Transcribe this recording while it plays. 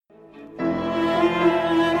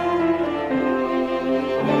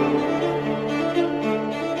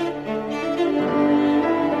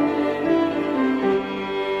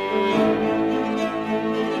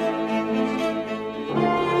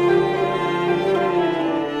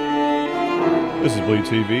This is Bleed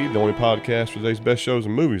TV, the only podcast for today's best shows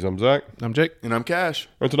and movies. I'm Zach. I'm Jake. And I'm Cash.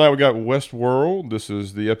 And tonight we got Westworld. This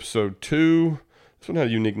is the episode 2. This one had a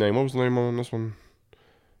unique name. What was the name on this one?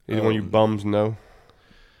 Either one of you bums know?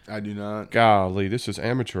 I do not. Golly, this is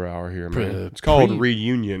amateur hour here, man. It's called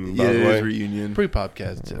Reunion, by the way. It is Reunion.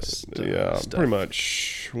 Pre-podcast, just Yeah, stuff. pretty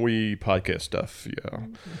much. We podcast stuff, yeah.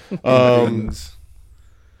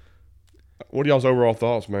 What are y'all's overall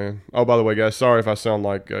thoughts, man? Oh, by the way, guys, sorry if I sound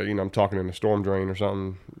like, I'm talking in a storm drain or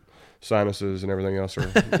something. Sinuses and everything else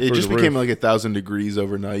are It just became like 1,000 degrees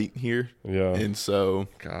overnight here. Yeah. And so...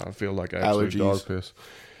 God, I feel like absolute dog allergies. piss.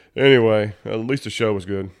 Anyway, at least the show was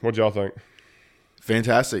good. What'd y'all think?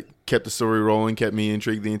 Fantastic. Kept the story rolling, kept me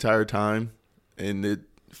intrigued the entire time. And it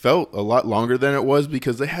felt a lot longer than it was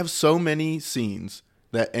because they have so many scenes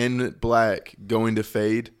that end black going to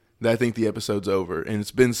fade that I think the episode's over. And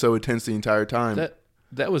it's been so intense the entire time.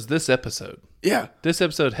 That was this episode. Yeah. This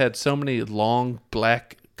episode had so many long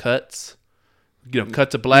black cuts.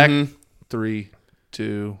 Cut to black. 3,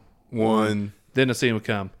 2, 1. Then a scene would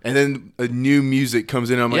come. And then a new music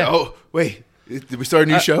comes in. And I'm Yeah. like, oh, wait. Did we start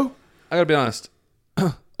a new show? I gotta be honest.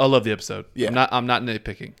 I love the episode. Yeah. I'm not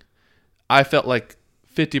nitpicking. I felt like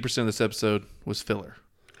 50% of this episode was filler.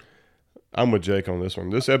 I'm with Jake on this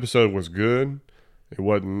one. This episode was good.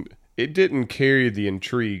 It didn't carry the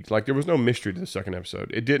intrigue. Like, there was no mystery to the second episode.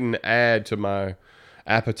 It didn't add to my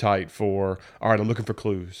appetite for, all right, I'm looking for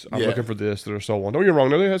clues. I'm looking for this, or so on. Don't get me wrong.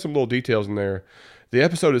 No, they had some little details in there. The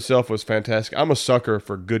episode itself was fantastic. I'm a sucker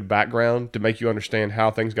for good background to make you understand how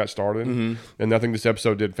things got started. And I think this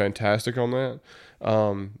episode did fantastic on that.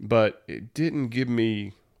 But it didn't give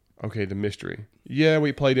me, the mystery. Yeah,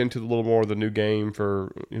 we played into a little more of the new game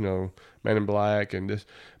for, Man in Black and this.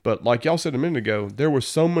 But like y'all said a minute ago, there were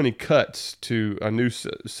so many cuts to a new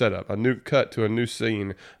setup, a new cut to a new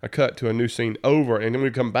scene, a cut to a new scene over, and then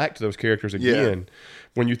we come back to those characters again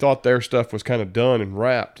when you thought their stuff was kind of done and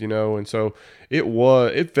wrapped, and so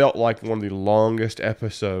it felt like one of the longest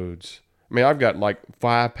episodes. I mean, I've got like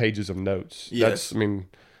 5 pages of notes. Yes. That And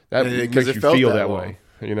makes it you felt feel that that long. way,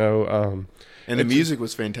 And the music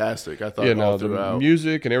was fantastic. I thought the all throughout.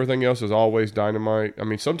 music and everything else is always dynamite. I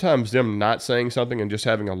mean, sometimes them not saying something and just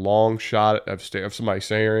having a long shot of somebody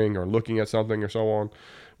staring or looking at something or so on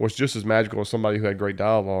was just as magical as somebody who had great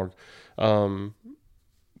dialogue.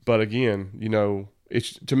 But again,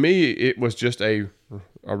 to me, it was just a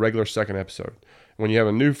regular second episode. When you have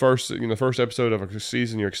a new first episode of a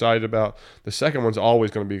season you're excited about, the second one's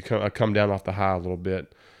always going to be come down off the high a little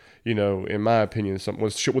bit. In my opinion,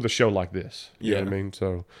 with a show like this. You know what I mean?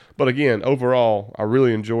 So, but again, overall, I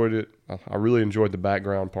really enjoyed it. I really enjoyed the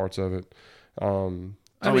background parts of it.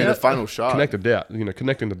 the final shot.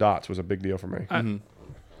 Connecting the dots was a big deal for me.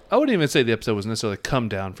 I wouldn't even say the episode was necessarily come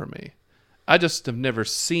down for me. I just have never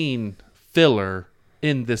seen filler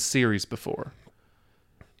in this series before.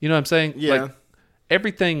 You know what I'm saying? Yeah. Like,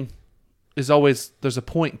 everything is always, there's a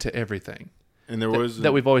point to everything. And there was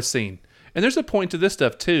that we've always seen. And there's a point to this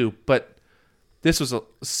stuff too, but this was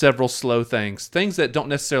several slow things that don't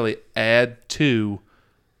necessarily add to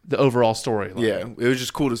the overall story. it was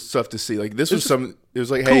just cool stuff to see. Like, this was it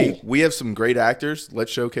was like, cool. hey, we have some great actors. Let's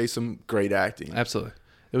showcase some great acting. Absolutely.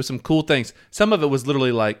 There was some cool things. Some of it was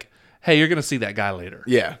literally like, hey, you're going to see that guy later.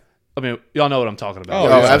 Yeah. I mean, y'all know what I'm talking about.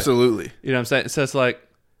 Oh, absolutely. You know what I'm saying? So it's like,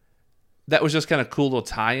 that was just kind of cool little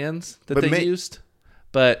tie-ins that they used.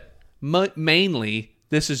 But mainly,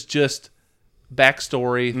 this is just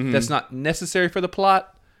backstory that's not necessary for the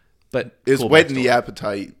plot, but It's cool whetting backstory. the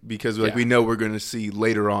appetite because we know we're going to see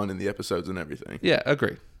later on in the episodes and everything. Yeah,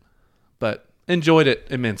 agree. But enjoyed it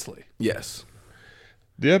immensely. Yes.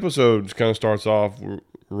 The episode kind of starts off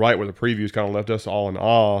right where the previews kind of left us all in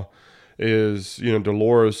awe. Is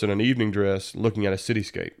Dolores in an evening dress looking at a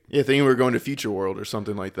cityscape. Yeah, thinking we were going to Future World or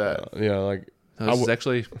something like that. This is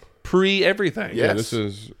actually pre-everything. Yeah. Yeah, this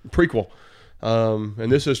is prequel.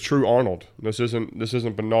 And this is true Arnold. This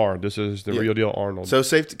isn't Bernard. This is the real deal Arnold. So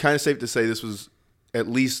safe to say this was at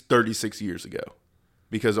least 36 years ago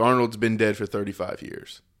because Arnold's been dead for 35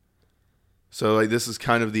 years. So like this is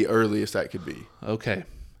kind of the earliest that could be. Okay.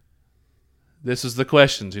 This is the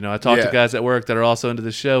questions. I talked to guys at work that are also into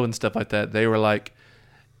the show and stuff like that. They were like,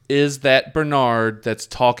 is that Bernard that's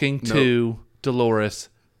talking to Dolores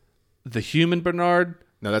the human Bernard?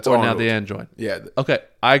 No, that's or Arnold. now the android? Yeah. Okay,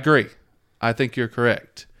 I agree. I think you're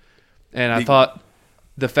correct. And I thought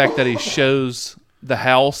the fact that he shows the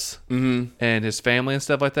house and his family and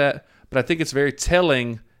stuff like that, but I think it's very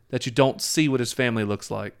telling that you don't see what his family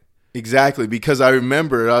looks like. Exactly, because I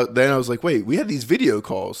remember then I was like, wait, we had these video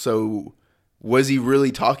calls, so was he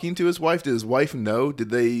really talking to his wife? Did his wife know?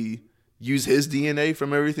 Did they use his DNA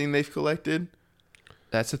from everything they've collected?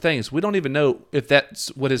 That's the thing is we don't even know if that's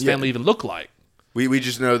what his family even looked like. We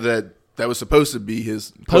just know that was supposed to be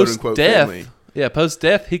his Post quote-unquote death. family. Yeah, post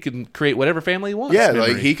death, he can create whatever family he wants. Yeah,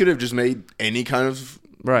 memory. like he could have just made any kind of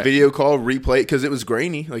Right. video call replay because it was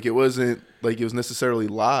grainy. Like it wasn't like it was necessarily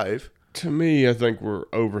live. To me, I think we're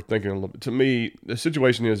overthinking a little bit. To me, the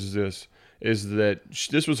situation is that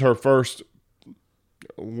this was her first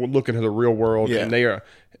look into the real world, Yeah. and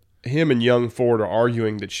him and young Ford are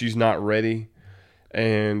arguing that she's not ready,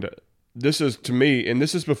 and this is to me, and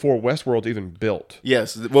this is before Westworld's even built.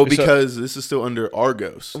 Yes, well, So- because this is still under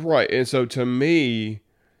Argos. Right, and so to me,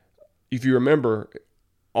 if you remember,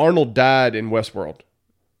 Arnold died in Westworld.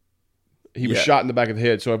 He was Yeah. shot in the back of the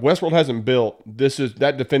head. So if Westworld hasn't built,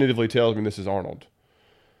 that definitively tells me this is Arnold.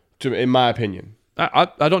 In my opinion.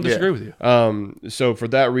 I don't disagree with you. So for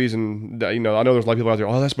that reason, I know there's a lot of people out there.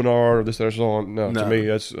 Oh, that's Bernard or this, that, or so on. No, No. to me,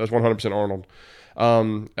 that's 100% Arnold.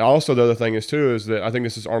 Also, the other thing is that I think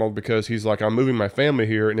this is Arnold because he's like, I'm moving my family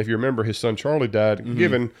here, and if you remember, his son Charlie died. Mm-hmm.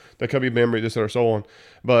 Given that could be memory, this, that, or so on.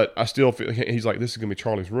 But I still feel he's like, this is gonna be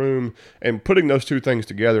Charlie's room, and putting those two things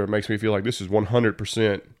together, it makes me feel like this is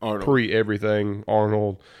 100% Arnold. pre everything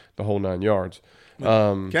Arnold, the whole 9 yards.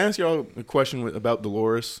 Can I ask y'all a question about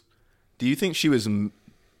Dolores? Do you think she was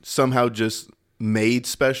somehow just made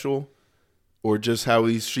special, or just how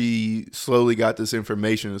she slowly got this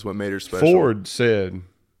information is what made her special? Ford said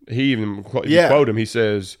he even if you Yeah. quote him. He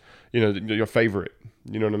says, your favorite.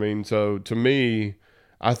 You know what I mean? So to me,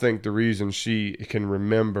 I think the reason she can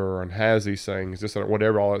remember and has these things, this or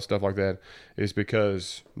whatever, all that stuff like that, is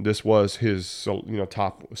because this was his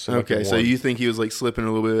top selected Okay, so one. you think he was like slipping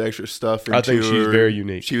a little bit of extra stuff into I think she's her. very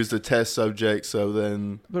unique. She was the test subject, so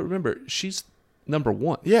then But remember, she's number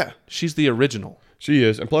one. yeah, She's the original. She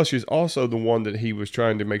is, and plus she's also the one that he was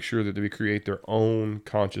trying to make sure that they create their own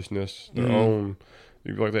consciousness, their own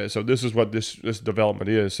like that. So this is what this development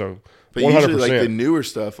is. So but 100%. usually like the newer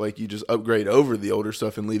stuff, like you just upgrade over the older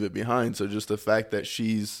stuff and leave it behind. So just the fact that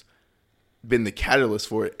she's been the catalyst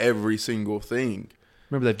for it, every single thing.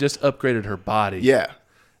 Remember, they've just upgraded her body. Yeah,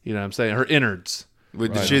 You know what I'm saying? Her innards.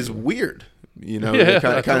 which is weird. Yeah,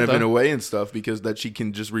 kind of in sometimes. a way and stuff because that she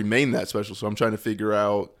can just remain that special. So I'm trying to figure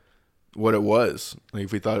out what it was. Like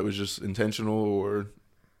if we thought it was just intentional or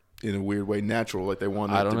in a weird way natural, like they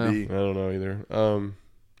wanted I it don't to know. be. I don't know either.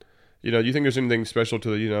 Do you think there's anything special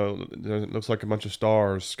to it looks like a bunch of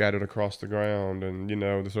stars scattered across the ground, and and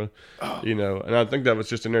I think that was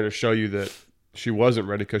just in there to show you that she wasn't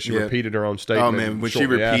ready because she Yeah. repeated her own statement. Oh man, when she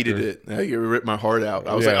shortly repeated after. it, it ripped my heart out.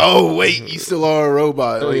 I was Yeah. like, "Oh wait, you still are a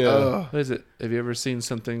robot!" Like, Yeah. oh, What is it? Have you ever seen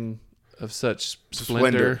something of such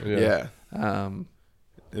splendor? Yeah.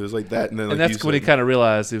 It was like that, and then like And that's you when he said- kind of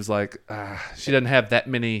realized he was like, she doesn't have that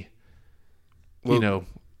many, what's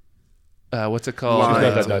it called? She's not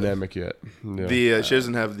Lines. that dynamic yet. Yeah. she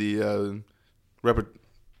doesn't have the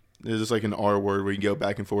It's just like an R word where you go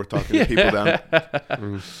back and forth talking to people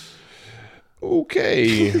down.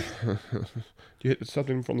 Okay. You hit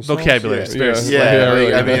something from the sauce? Vocabulary. It's very slang. Yeah, like,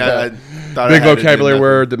 really. I mean, I thought I Big had it, vocabulary did nothing.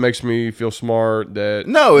 word that makes me feel smart. That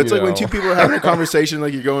No, it's you like when know. two people are having a conversation,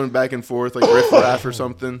 like you're going back and forth, like riff raff or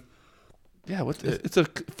something. Yeah, it's a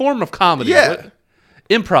form of comedy. Yeah. What?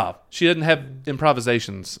 Improv. She doesn't have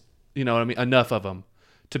improvisations, you know what I mean? Enough of them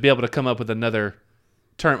to be able to come up with another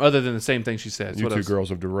term other than the same thing she says. You What two else? girls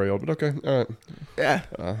have derailed, but okay, all right,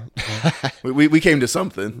 Yeah, we came to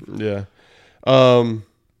something. yeah.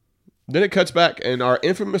 Then it cuts back, and our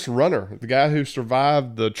infamous runner, the guy who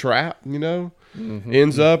survived the trap,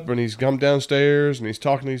 ends up, and he's come downstairs, and he's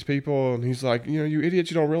talking to these people, and he's like, you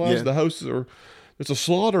idiots, you don't realize Yeah. the hosts are. It's a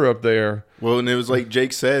slaughter up there. Well, and it was like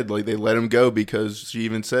Jake said, like they let him go because she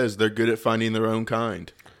even says they're good at finding their own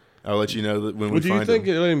kind. I'll let you know that when Well, we do you find think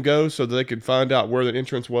them. they let him go so that they could find out where the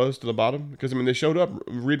entrance was to the bottom? Because, they showed up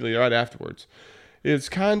really right afterwards. It's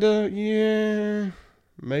kind of, yeah,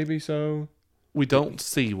 maybe so. We don't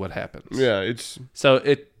see what happens. Yeah, it's... So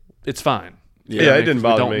it's fine. Yeah, it didn't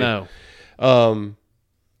bother we me. don't know.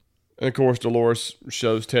 And, of course, Dolores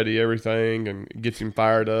shows Teddy everything and gets him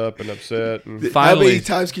fired up and upset. And, How Finally- many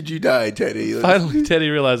times could you die, Teddy? Finally, Teddy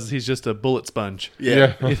realizes he's just a bullet sponge.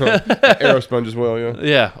 Yeah. Arrow sponge as well, yeah.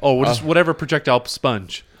 Yeah. Or just whatever projectile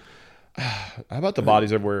sponge. How about the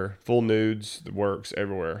bodies everywhere? Full nudes, the works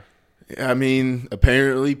everywhere. I mean,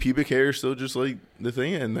 apparently pubic hair is still just like the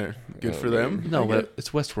thing in there. Good for them. No, but it's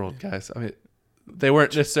Westworld, guys. I mean, they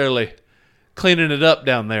weren't necessarily cleaning it up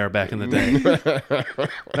down there back in the day.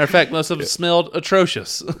 Matter of fact, most of them smelled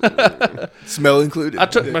atrocious. Smell included. I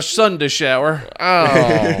took my son to shower.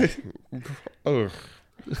 Oh. Ugh.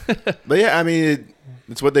 But yeah, I mean,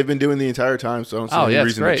 it's what they've been doing the entire time, so I don't see Oh, any yeah, it's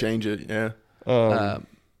reason great. to change it. Yeah.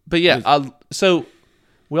 But yeah, so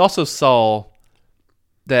We also saw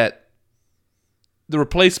that the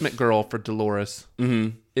replacement girl for Dolores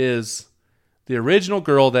is the original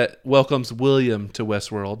girl that welcomes William to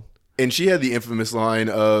Westworld. And she had the infamous line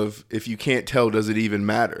of, if you can't tell, does it even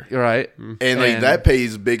matter? Right. And like that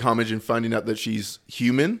pays big homage in finding out that she's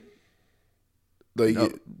human. Like,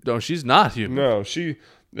 No, she's not human. No,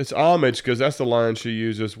 it's homage because that's the line she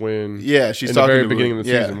uses when she's in the talking very to beginning of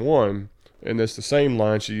the yeah. season 1, and it's the same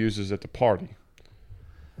line she uses at the party.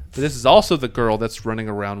 But this is also the girl that's running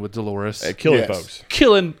around with Dolores, Killing Yes. folks.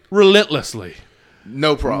 killing relentlessly.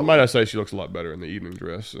 No problem. Might I say she looks a lot better in the evening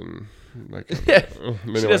dress and like. She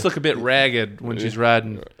anyway. does look a bit ragged when she's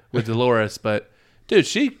riding with Dolores, but dude,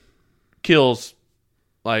 she kills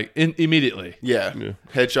like immediately. Yeah.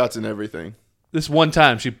 Headshots and everything. This one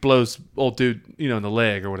time she blows old dude, in the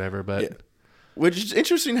leg or whatever. But Yeah. Which is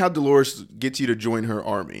interesting how Dolores gets you to join her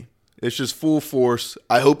army. It's just full force.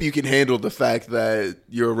 I hope you can handle the fact that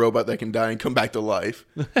you're a robot that can die and come back to life.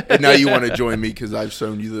 And now you want to join me because I've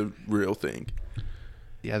shown you the real thing.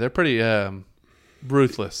 yeah, they're pretty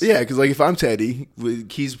ruthless. Yeah, because like if I'm Teddy,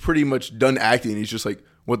 he's pretty much done acting. He's just like,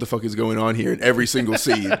 what the fuck is going on here in every single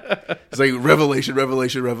scene? It's like revelation,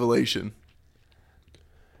 revelation, revelation.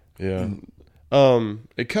 Yeah.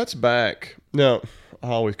 It cuts back. No, I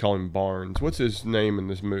always call him Barnes. What's his name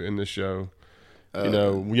in this show?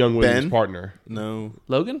 Young William's Ben? partner. No.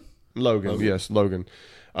 Logan? Logan. Yes, Logan.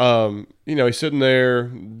 He's sitting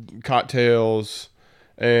there, cocktails,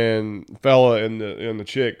 and fella and the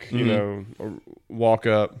chick, walk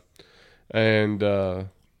up, and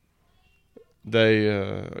they,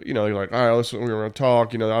 you're like, all right, we're gonna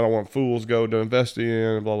talk. I don't want fools go to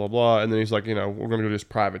investigate, blah blah blah. And then he's like, we're gonna do this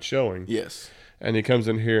private showing. Yes. And he comes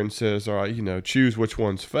in here and says, all right, choose which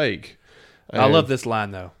one's fake. I love this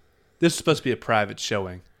line though. This is supposed to be a private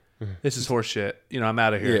showing. This is horseshit. I'm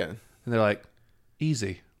out of here. Yeah. And they're like,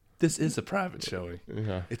 easy. This is a private showing.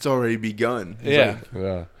 Yeah. It's already begun. He's Yeah. like-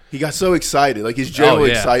 Yeah. he got so excited. Like his general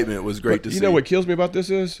yeah. excitement was great to see. You know what kills me about this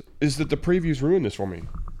is that the previews ruined this for me.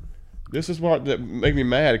 This is what that make me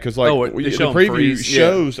mad because They the show 'em preview freeze.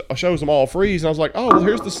 shows them all freeze, and I was like, oh, well,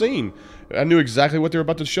 here's the scene. I knew exactly what they were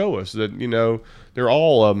about to show us. That they're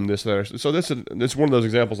all of them this there. So this is one of those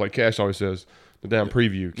examples, like Cash always says, the damn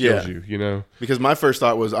preview kills you. Because my first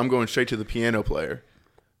thought was I'm going straight to the piano player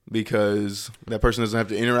because that person doesn't have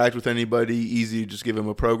to interact with anybody. Easy to just give him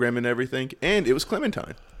a program and everything. And it was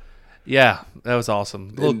Clementine. Yeah, that was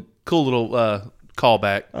awesome. Cool little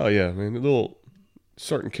callback. Oh yeah, man, the little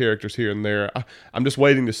certain characters here and there. I'm just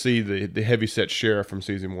waiting to see the heavy set sheriff from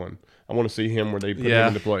season 1. I want to see him where they put him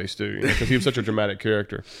into place too, because he was such a dramatic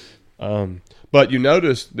character. But you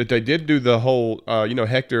notice that they did do the whole,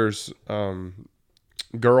 Hector's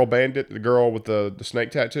girl bandit, the girl with the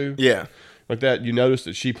snake tattoo, Yeah. like that. You notice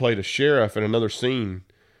that she played a sheriff in another scene.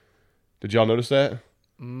 Did y'all notice that?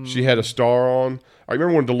 She had a star on. I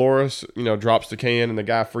remember when Dolores, drops the can and the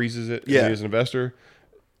guy freezes it. Yeah. And he's an investor.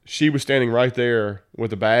 She was standing right there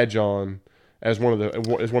with a badge on as one of the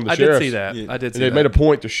I sheriffs. did see that. Yeah. I did see And they that. made a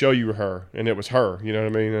point to show you her, and it was her. You know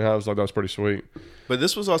what I mean? And I was like, that was pretty sweet. But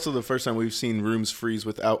this was also the first time we've seen rooms freeze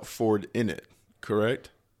without Ford in it, correct?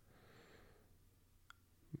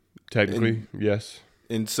 Technically, yes.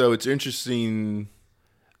 And so it's interesting.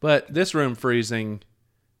 But this room freezing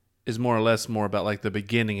is more or less more about like the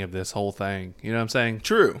beginning of this whole thing. You know what I'm saying?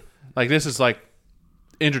 True. Like this is like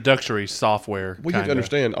introductory software. Well, you have to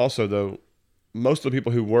understand also, though, most of the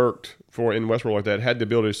people who worked in Westworld like that had the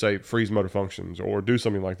ability to say freeze motor functions or do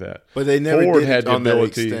something like that. But they never Ford did had it the on that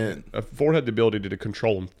ability. extent. Ford had the ability to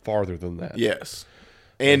control them farther than that. Yes.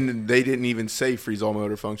 And they didn't even say freeze all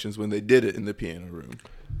motor functions when they did it in the piano room.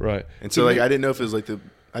 Right. And so, like, I didn't know if it was like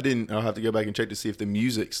I'll have to go back and check to see if the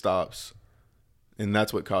music stops and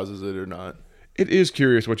that's what causes it or not. It is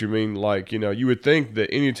curious what you mean. Like, you would think that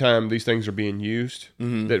anytime these things are being used,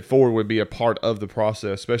 that Ford would be a part of the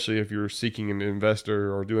process, especially if you're seeking an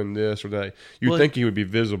investor or doing this or that. You'd think he would be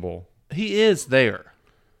visible. He is there.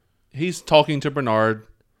 He's talking to Bernard,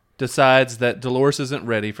 decides that Dolores isn't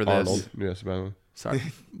ready for this. Arnold. Yes, Madeline. Sorry,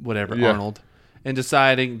 whatever, Yeah. Arnold. And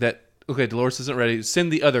deciding that, okay, Dolores isn't ready,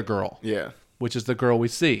 send the other girl, Yeah. which is the girl we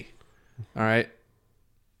see. All right?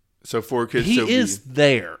 So Ford could He still is be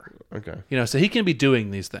there. Okay. So he can be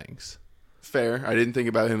doing these things. fair. I didn't think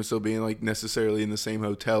about him still being like necessarily in the same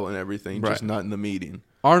hotel and everything, just Right. not in the meeting.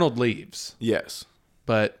 Arnold leaves, Yes.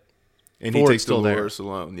 but And Ford's he takes still there. Dolores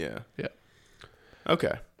alone. Yeah. yeah.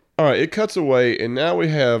 Okay. All right, it cuts away, and now we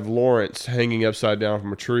have Lawrence hanging upside down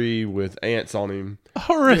from a tree with ants on him.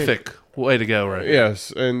 Horrific. Way to go, right?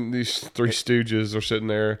 Yes, and these three stooges are sitting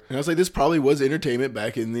there. And I was like, this probably was entertainment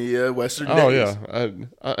back in the Western Oh, days. yeah. And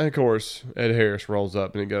of course, Ed Harris rolls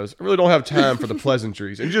up and he goes, I really don't have time for the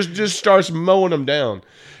pleasantries. And just starts mowing them down.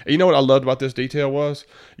 And you know what I loved about this detail was?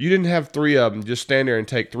 You didn't have three of them just stand there and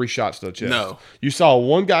take 3 shots to the chest. No. You saw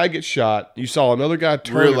one guy get shot. You saw another guy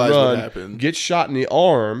turn Realize and what run, happened. get shot in the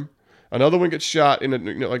arm. Another one gets shot in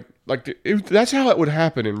that's how it would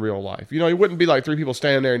happen in real life. It wouldn't be like 3 people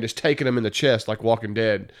standing there and just taking them in the chest like Walking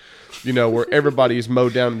Dead, where everybody is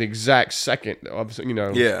mowed down in the exact second of,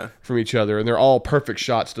 Yeah. from each other, and they're all perfect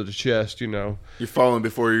shots to the chest, You're falling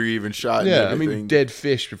before you're even shot. Yeah, and everything. dead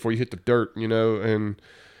fish before you hit the dirt, and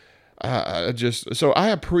so I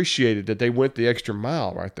appreciated that they went the extra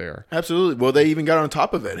mile right there. Absolutely. Well, they even got on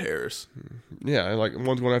top of Ed Harris. Yeah, and like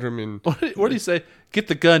one's going after him, and What do you say? Get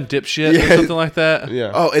the gun, dipshit, Yeah. or something like that.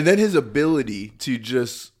 yeah, Oh, and then his ability to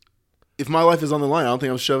just, if my life is on the line, I don't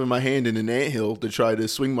think I'm shoving my hand in an anthill to try to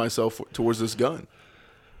swing myself towards this gun.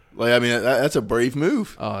 Like, I mean, that's a brave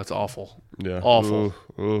move. Oh, it's awful. yeah, Awful.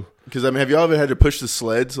 Ooh. Because, I mean, have y'all ever had to push the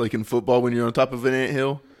sleds, like in football when you're on top of an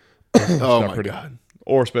anthill? Oh, Not my pretty. God.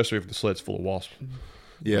 Or especially if the sled's full of wasps.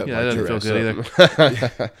 Yeah, Yeah, that doesn't feel your good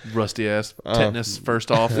either. Rusty ass. Tetanus,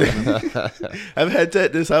 first off. I've had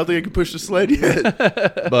tetanus. I don't think I can push the sled yet.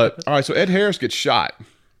 But all right, so Ed Harris gets shot.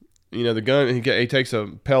 The gun. He takes a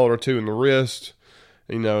pellet or 2 in the wrist.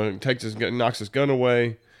 Takes his gun, knocks his gun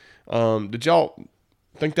away. Did y'all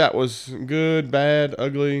think that was good, bad,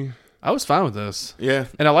 ugly? I was fine with this. Yeah.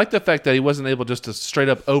 And I like the fact that he wasn't able just to straight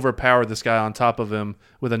up overpower this guy on top of him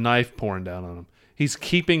with a knife pouring down on him. He's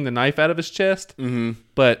keeping the knife out of his chest,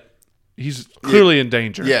 but he's clearly in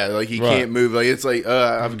danger. Yeah, like he Right. can't move. Like it's like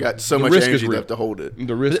I've got so much risk is energy real. left to hold it.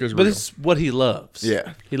 The risk is But real. it's what he loves.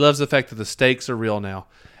 Yeah. He loves the fact that the stakes are real now.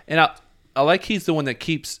 And I like he's the one that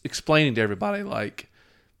keeps explaining to everybody, like,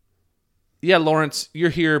 yeah, Lawrence, you're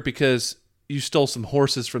here because you stole some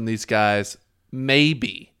horses from these guys.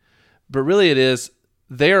 Maybe. But really it is,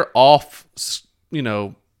 they're off,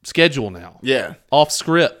 schedule now. Yeah. Off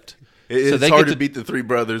script. It's they hard get to beat the Three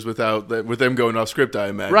Brothers with them going off script, I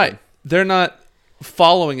imagine. Right. They're not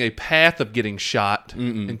following a path of getting shot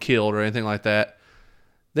and killed or anything like that.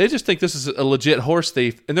 They just think this is a legit horse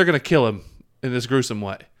thief, and they're going to kill him in this gruesome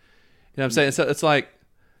way. You know what I'm saying? So it's like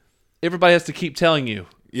everybody has to keep telling you,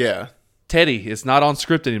 Yeah. Teddy is not on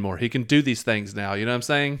script anymore. He can do these things now. You know what I'm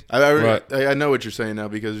saying? I know what you're saying now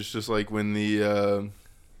because it's just like when the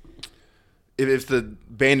if the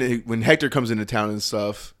bandit, when Hector comes into town and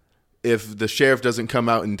stuff, if the sheriff doesn't come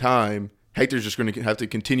out in time, Hector's just going to have to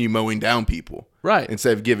continue mowing down people, Right.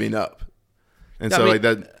 instead of giving up. And Yeah, so I mean- like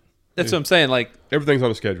that, That's what I'm saying. Like Everything's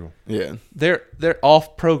on a schedule. yeah, they're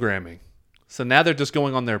off programming. So now they're just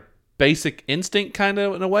going on their basic instinct kind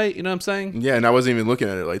of in a way. You know what I'm saying? yeah. And I wasn't even looking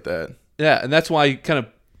at it like that. Yeah, and that's why he kind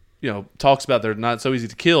of, talks about they're not so easy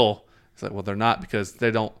to kill. It's like, well, they're not because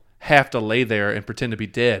they don't have to lay there and pretend to be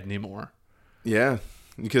dead anymore. Yeah,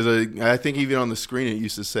 because I think even on the screen it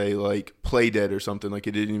used to say like play dead or something. Like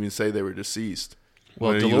it didn't even say they were deceased.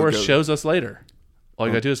 Well, When you Dolores look up- shows us later. All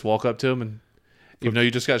you got to do is walk up to him, and even though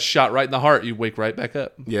you just got shot right in the heart, you wake right back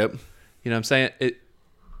up. Yep. You know what I'm saying? They're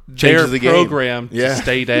Changes the game. programmed Yeah. to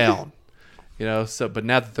stay down. But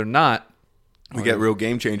now that they're not, We got real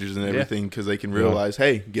game changers and everything because they can realize,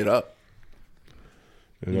 hey, get up.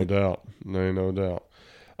 No doubt. No doubt.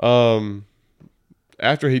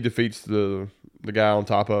 After he defeats the guy on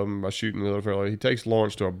top of him by shooting the other fellow, he takes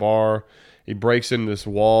Lawrence to a bar. He breaks in this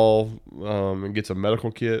wall and gets a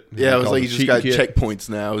medical kit. Yeah, it was Called like the you just got cheat kit. checkpoints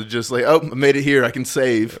now. It's just like, oh, I made it here. I can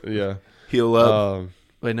save, Yeah. heal up.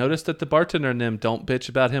 they notice that the bartender and them don't bitch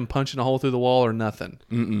about him punching a hole through the wall or nothing.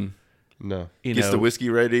 No. Gets the whiskey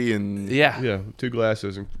ready and Yeah. Yeah, 2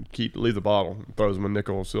 glasses and leave the bottle. Throws him a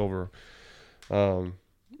nickel or silver. And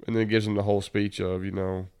then gives him the whole speech of,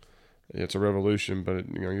 it's a revolution, but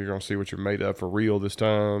you're going to see what you're made of for real this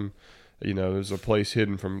time. This is a place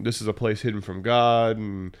hidden from God,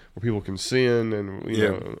 and where people can sin and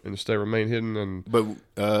and stay remain hidden. And But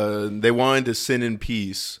they wanted to sin in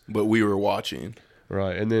peace, but we were watching.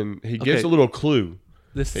 right, and then he gives Okay. a little clue.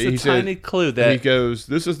 This He is a said- tiny clue He that goes,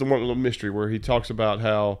 this is the one little mystery where he talks about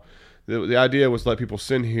how the idea was to let people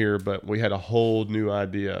sin here, but we had a whole new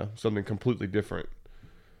idea, something completely different.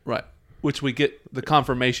 right, which we get the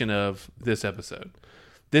confirmation of this episode.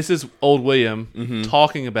 This is old William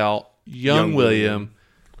talking about young William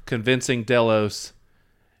convincing Delos,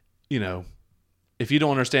 if you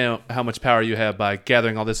don't understand how much power you have by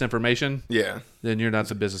gathering all this information, Yeah. then you're not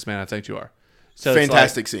the businessman I think you are. So it's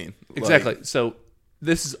Fantastic scene. like- exactly. So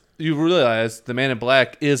this is, you realize the Man in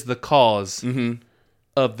Black is the cause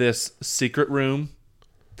of this secret room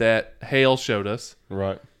that Hale showed us.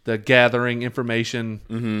 Right. The gathering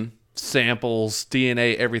information, samples,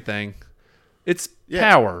 DNA, everything. It's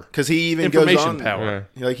power. Because he even goes Information on, power.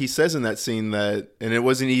 like he says in that scene that, and it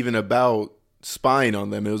wasn't even about spying on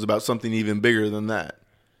them. It was about something even bigger than that.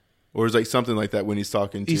 Or it's like something like that when he's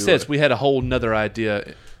talking to. He says we had a whole nother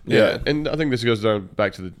idea. Yeah, and I think this goes down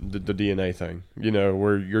back to the DNA thing. You know,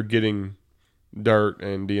 where you're getting dirt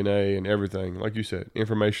and DNA and everything. Like you said,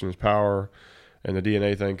 information is power, and the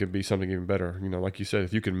DNA thing could be something even better. You know, like you said,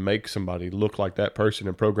 if you can make somebody look like that person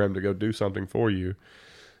and program to go do something for you,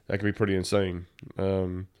 that can be pretty insane.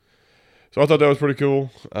 So I thought that was pretty cool.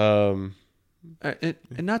 And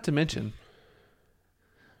not to mention,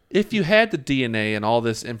 if you had the DNA and all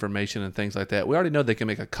this information and things like that, we already know they can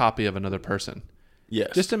make a copy of another person.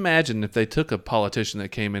 Yes. Just imagine if they took a politician that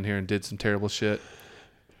came in here and did some terrible shit.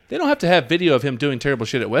 They don't have to have video of him doing terrible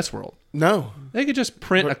shit at Westworld. No. They could just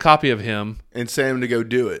print a copy of him And send him to go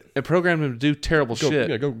do it. and program him to do terrible shit.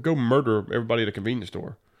 Yeah, go murder everybody at a convenience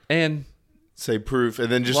store. And Say proof.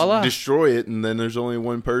 And then just Voila. destroy it. And then there's only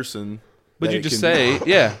one person. but that you just can- say,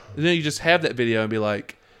 yeah. And then you just have that video and be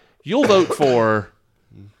like, you'll vote for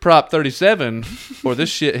Prop 37 or this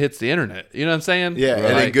shit hits the internet. You know what I'm saying? Yeah. And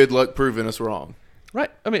then Like, good luck proving us wrong. Right.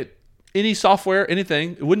 I mean, any software,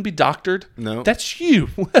 anything, it wouldn't be doctored. No. That's you.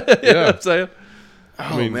 You know what I'm saying?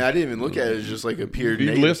 Oh, mean, man. I didn't even look at it as just like a pure You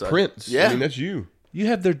native lift site. prints. Yeah. I mean, that's you. You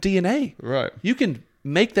have their DNA. Right. You can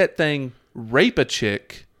make that thing rape a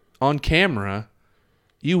chick on camera.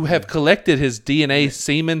 You have collected his DNA,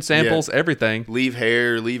 semen samples, everything. Leave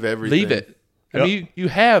hair, leave everything. Leave it. I Yep. mean, you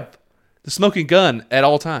have the smoking gun at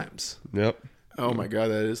all times. Yep. Oh, my God.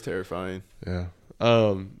 That is terrifying. Yeah.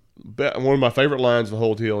 But one of my favorite lines of the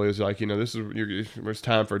whole deal is like, you know, it's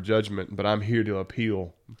time for judgment, but I'm here to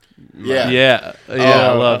appeal. Yeah. Yeah.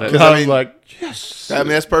 I love it. 'cause I I was mean- like, yes. I mean,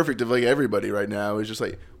 that's perfect. If like everybody right now is just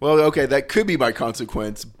like, well, okay, that could be my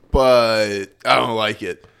consequence, but I don't like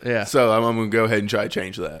it. Yeah. So I'm going to go ahead and try to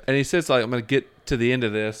change that. And he says, like, I'm going to get to the end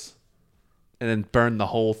of this and then burn the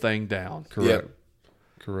whole thing down. Correct.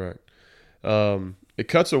 Correct. It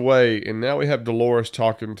cuts away, and now we have Dolores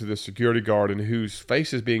talking to the security guard, and whose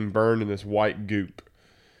face is being burned in this white goop.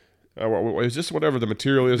 Is this whatever the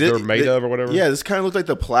material is they're made of or whatever? Yeah, this kind of looks like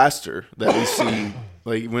the plaster that we see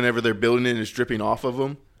like whenever they're building it and it's dripping off of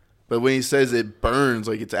them. But when he says it burns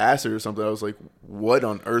like it's acid or something, I was like, what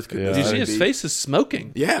on earth could Yeah. this Did you see thing his be? face is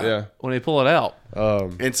smoking Yeah. Yeah. when they pull it out?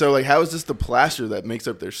 And so like, how is this the plaster that makes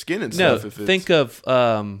up their skin and No, stuff? If it's, think of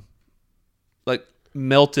like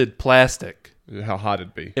melted plastic. How hot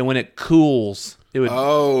it'd be. And when it cools, it would...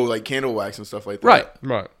 oh, like candle wax and stuff like that. right.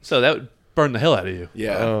 Right. So that would burn the hell out of you.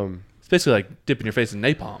 Yeah. It's basically like dipping your face in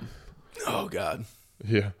napalm. Oh God.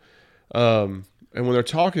 Yeah. And when they're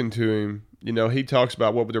talking to him, you know, he talks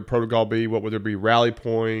about what would their protocol be, what would there be rally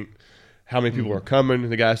point, how many people are coming.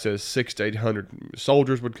 And the guy says 600 to 800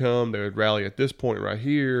 soldiers would come. They would rally at this point right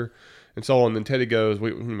here, and so on. And then Teddy goes, we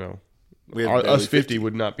have barely us 50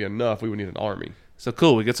 would not be enough. We would need an army. So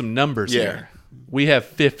cool, we get some numbers Yeah. here. We have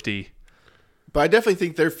 50. But I definitely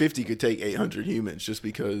think their 50 could take 800 humans just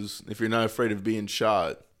because if you're not afraid of being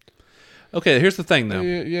shot. Okay, here's the thing, though.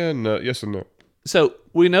 Yeah, no, yes and no. So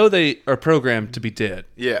we know they are programmed to be dead.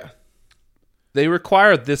 Yeah. They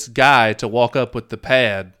require this guy to walk up with the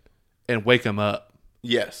pad and wake him up.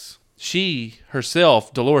 Yes. She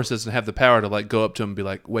herself, Dolores, doesn't have the power to like go up to him and be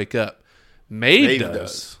like, "Wake up." Maeve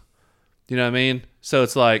does. You know what I mean? So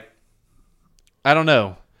it's like, I don't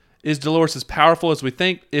know. Is Dolores as powerful as we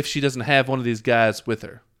think if she doesn't have one of these guys with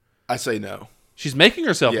her? I say no. She's making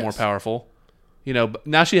herself Yes. more powerful. You know, but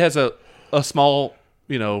now she has a small,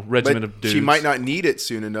 you know, regiment But of dudes. she might not need it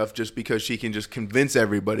soon enough just because she can just convince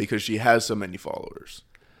everybody because she has so many followers.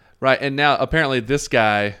 Right, and now apparently this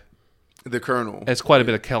guy The colonel. has quite a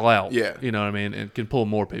bit of clout. Yeah. You know what I mean? And can pull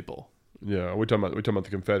more people. Yeah, we're talking about the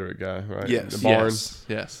Confederate guy, right? Yes. The barn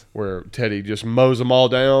Yes. where Teddy just mows them all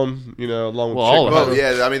down, you know, along with Well, all Chick- of Well,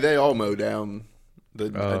 yeah, I mean, they all mow down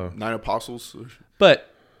the Oh. 9 apostles. But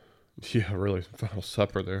Yeah, really. Final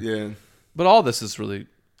supper there. Yeah. all this is really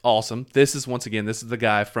awesome. This is the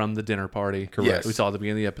guy from the dinner party. Correct. We saw at the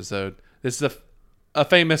beginning of the episode. This is a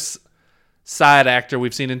famous side actor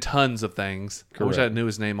we've seen in tons of things. I wish I Correct. knew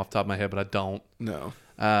his name off the top of my head, but I don't. No.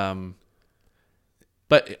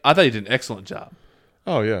 But I thought he did an excellent job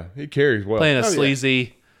Oh yeah, he carries well. playing a yeah.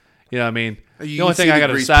 sleazy. You know what I mean? You The only can see thing I the got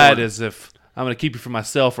to grease decide porn. is if I'm going to keep you for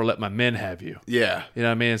myself or let my men have you. Yeah. You know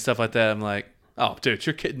what I mean? And stuff like that. I'm like, oh, dude,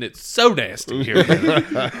 you're kidding. It's so nasty here.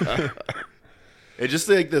 It's just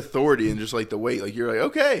like the authority and just like the weight. Like, you're like,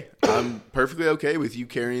 okay, I'm perfectly okay with you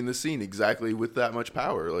carrying the scene exactly with that much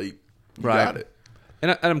power. Like, you Right. got it.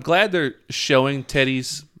 And I'm glad they're showing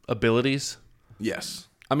Teddy's abilities. Yes.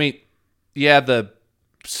 I mean, yeah, the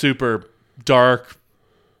super dark,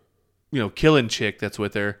 killing chick that's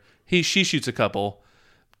with her. She shoots a couple.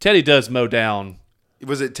 Teddy does mow down.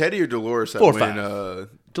 Was it Teddy or Dolores that 4 or went 5.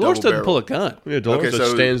 Dolores doesn't pull a gun. Yeah, Dolores Okay,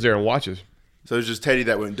 just so- stands there and watches. So it was just Teddy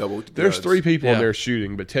that went double. There's guns. 3 people in Yeah. there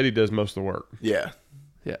shooting, but Teddy does most of the work. Yeah.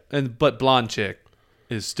 Yeah, but blonde chick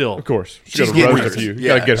is still. Of course. She's She's got to getting roast a hers. few. You Yeah,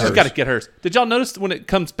 got to get she's hers. She's got to get hers. Did y'all notice when it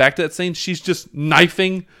comes back to that scene, she's just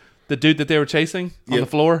knifing the dude that they were chasing on Yep. the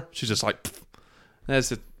floor? She's just like, pfft. And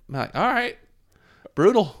that's it. I'm like, all right,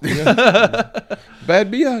 brutal.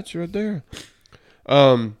 Bad biatch right there.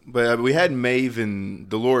 But we had Maeve and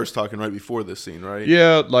Dolores talking right before this scene, right?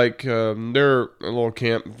 Yeah, like they're a little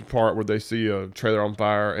camp part where they see a trailer on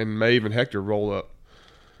fire, and Maeve and Hector roll up.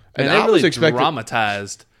 And I they was really expecting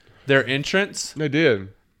dramatized their entrance, they did.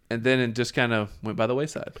 and then it just kind of went by the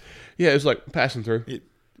wayside. Yeah, it was like passing through.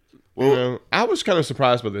 Well, I was kind of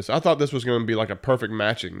surprised by this. I thought this was going to be like a perfect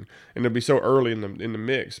matching, and it'd be so early in the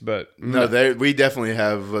mix. But no, we definitely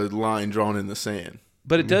have a line drawn in the sand.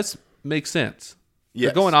 But it does make sense. Yes.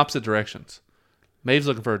 They're going opposite directions. Maeve's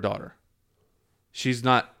looking for her daughter. She's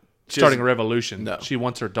not starting a revolution. No. She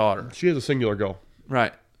wants her daughter. she has a singular goal.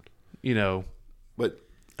 Right. But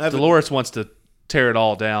I have Dolores wants to tear it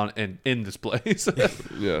all down and end this place.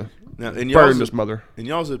 Yeah, now, burn this mother. in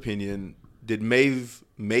y'all's opinion, did Maeve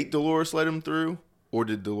make Dolores let him through, or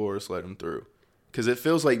did Dolores let him through? Because it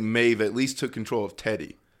feels like Maeve at least took control of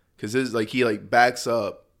Teddy. Because he backs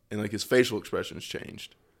up and his facial expressions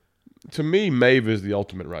changed. To me, Maeve is the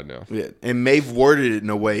ultimate right now. Yeah, and Maeve worded it in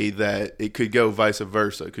a way that it could go vice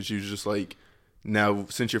versa. Because she was just like, now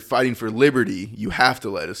since you're fighting for liberty, you have to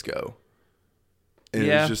let us go. And it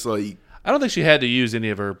Yeah. was just like, I don't think she had to use any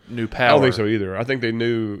of her new power. I don't think so either. I think they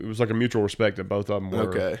knew it was like a mutual respect that both of them were.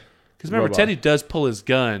 okay. Because remember, Robot. Teddy does pull his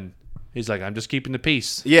gun. He's like, I'm just keeping the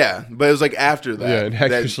peace. Yeah, but it was like after that. Yeah, and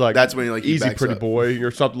Hector's like, that's when he easy, backs pretty up. boy, or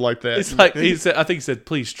something like that. It's like, I think he said,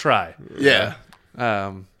 please try. Yeah.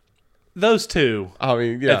 Those two, I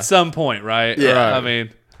mean, yeah. at some point, right? Yeah. Right. I mean,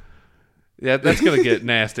 yeah, that's going to get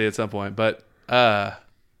nasty at some point. But All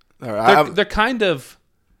right. they're kind of,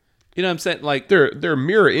 you know what I'm saying? Like, They're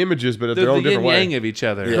mirror images, but at they're their the own different yin-yang way. of each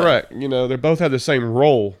other. Yeah. Correct. They both have the same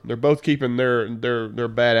role. They're both keeping their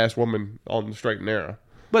badass woman on the straight and narrow.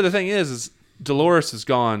 But the thing is Dolores has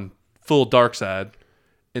gone full dark side,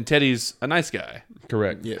 and Teddy's a nice guy.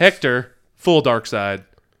 Correct. Yes. Hector, full dark side.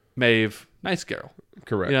 Maeve, nice girl.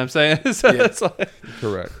 Correct. You know what I'm saying? So Yeah. it's like,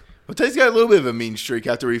 Correct. Well, Teddy's got a little bit of a mean streak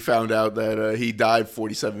after he found out that he died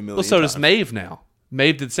 47 million well, so does times. Maeve now.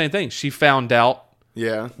 Maeve did the same thing. She found out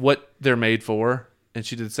Yeah. what they're made for, and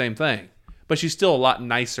she did the same thing. But she's still a lot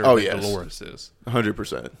nicer Oh, than yes. Dolores is.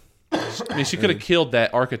 100%. I mean, she could have killed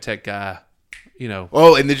that architect guy,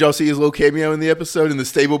 Oh, and did y'all see his little cameo in the episode in the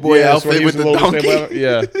stable boy Yes, when outfit he with was the a little donkey? stable-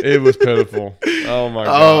 Yeah, it was pitiful. Oh my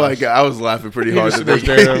god. Oh my god, I was laughing pretty He hard. just at was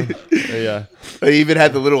that. there. Yeah. He even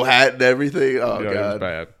had the little hat and everything. Oh Yeah, it was god.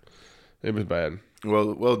 bad. It was bad.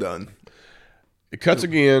 Well done. It cuts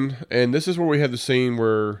again, and this is where we have the scene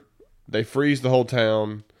where they freeze the whole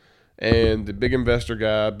town, and the big investor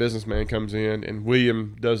guy, businessman, comes in, and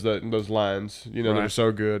William does those lines. That are Right.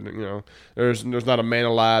 so good. There's not a man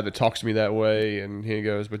alive that talks to me that way, and he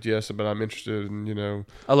goes, but I'm interested in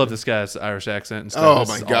I love this guy's Irish accent and stuff. Oh This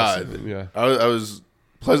my is god. awesome. Yeah. I was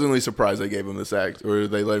pleasantly surprised they gave him this act, or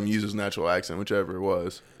they let him use his natural accent, whichever it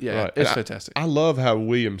was. Yeah, Right. it's And fantastic. I love how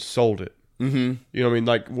William sold it. Mm-hmm. You know what I mean?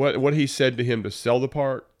 Like what he said to him to sell the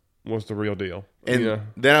part was the real deal. And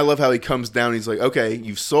then I love how he comes down. He's like, "Okay,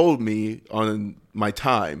 you've sold me on my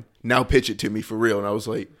time. Now pitch it to me for real." And I was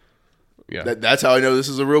like, yeah. "That's how I know this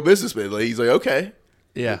is a real businessman." Like, he's like, "Okay,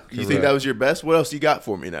 Yeah. you think that was your best? What else you got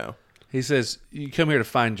for me now?" He says, you come here to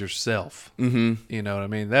find yourself. Mm-hmm. You know what I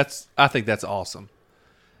mean? I think that's awesome.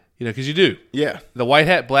 Because you do. Yeah, The white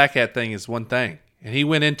hat, black hat thing is one thing. And he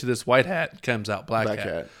went into this white hat, comes out black Black hat.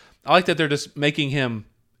 hat. I like that they're just making him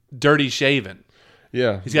dirty shaven.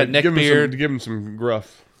 Yeah. He's got neck give him beard. give him some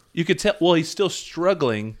gruff. You could tell, well, he's still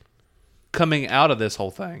struggling coming out of this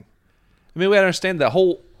whole thing. I mean, we understand that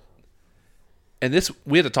whole, and this,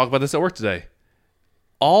 we had to talk about this at work today.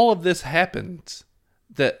 All of this happens,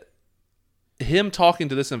 that him talking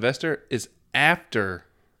to this investor is after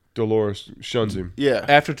Dolores shuns him.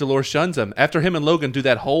 yeah. Dolores shuns him, after him and Logan do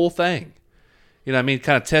that whole thing. You know what I mean?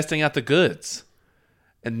 Kind of testing out the goods.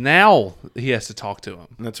 And now he has to talk to him.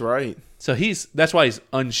 That's right. So that's why he's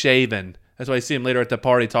unshaven. That's why you see him later at the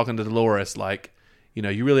party talking to Dolores like,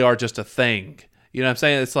 you really are just a thing. You know what I'm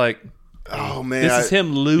saying? It's like, Oh man, this is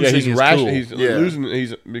him losing Yeah, he's his rational. cool. He's Yeah. losing.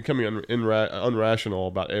 He's becoming unrational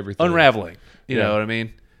about everything. Unraveling. You Yeah. know what I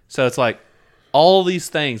mean? So it's like, all these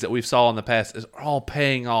things that we've saw in the past is all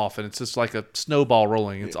paying off, and it's just like a snowball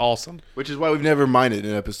rolling. It's awesome. Which is why we've never minded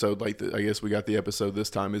an episode like I guess we got the episode this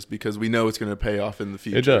time, is because we know it's going to pay off in the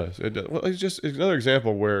future. It does. It does. Well, it's another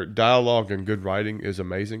example where dialogue and good writing is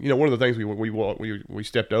amazing. One of the things we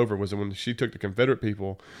stepped over was when she took the Confederate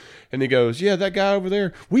people, and he goes, "Yeah, that guy over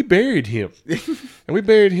there, we buried him, and we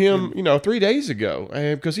buried him, 3 days ago,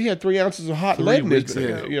 because he had 3 ounces of hot lead in his,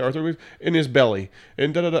 or 3 weeks in his belly,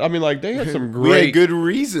 and I mean, like they had some great, we had good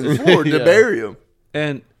reason for it to bury him,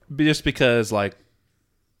 and just because like."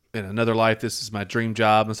 In another life, this is my dream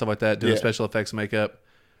job and stuff like that, doing special effects makeup.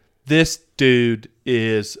 This dude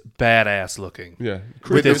is badass looking. Yeah.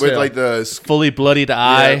 With like the fully bloodied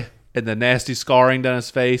eye and the nasty scarring down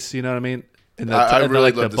his face. You know what I mean? And I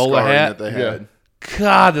really love the bowler scarring hat that they had.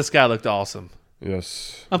 God, this guy looked awesome.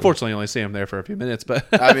 Yes. Unfortunately, I only see him there for a few minutes, but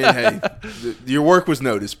I mean, hey, your work was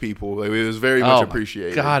noticed, people. Like, it was very much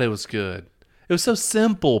appreciated. God, it was good. It was so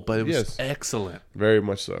simple, but it was excellent. Very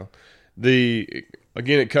much so.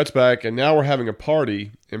 Again, it cuts back, and now we're having a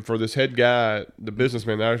party. And for this head guy, the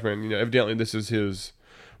businessman, the Irishman, evidently this is his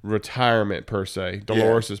retirement per se.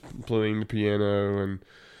 Dolores is playing the piano and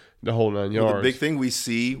the whole 9 yards. The big thing, we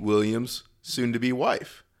see William's soon-to-be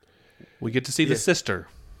wife. We get to see the sister.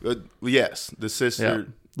 Yes, the sister.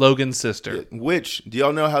 Yeah. Logan's sister. Which, do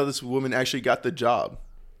y'all know how this woman actually got the job?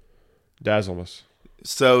 Dazzle us.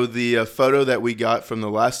 So the photo that we got from the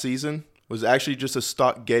last season was actually just a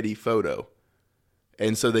stock Getty photo.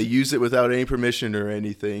 And so they used it without any permission or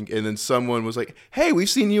anything. And then someone was like, "Hey, we've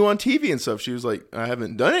seen you on TV and stuff." She was like, "I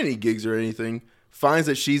haven't done any gigs or anything." Finds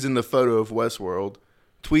that she's in the photo of Westworld,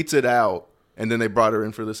 tweets it out, and then they brought her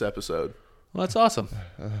in for this episode. Well, that's awesome.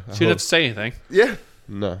 She didn't have to say anything. Yeah.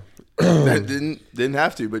 No. That didn't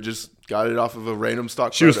have to, but just got it off of a random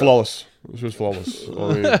stock She photo. was flawless. She was flawless. I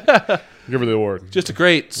mean, give her the award. Just a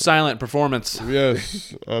great silent performance.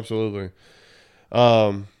 Yes, absolutely.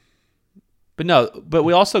 But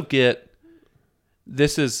we also get,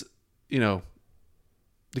 this is, the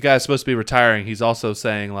guy's supposed to be retiring. He's also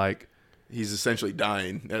saying like, he's essentially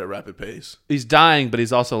dying at a rapid pace. He's dying, but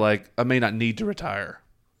he's also like, I may not need to retire.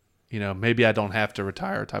 Maybe I don't have to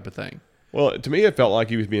retire type of thing. Well, to me, it felt like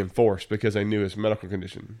he was being forced because they knew his medical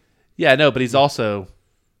condition. Yeah, no, but he's also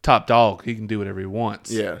top dog. He can do whatever he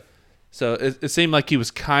wants. Yeah. So it seemed like he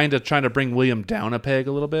was kind of trying to bring William down a peg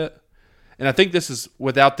a little bit. And I think this is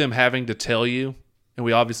without them having to tell you, and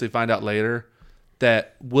we obviously find out later,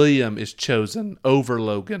 that William is chosen over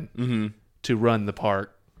Logan to run the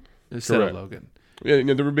park instead of Logan. Yeah,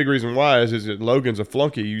 the big reason why is that Logan's a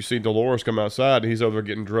flunky. You see Dolores come outside, and he's over there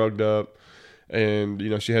getting drugged up. And,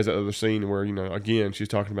 she has that other scene where, again, she's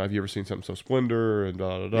talking about, have you ever seen something so splendor and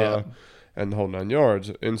da-da-da. Yeah. And the whole 9 yards.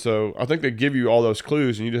 And so I think they give you all those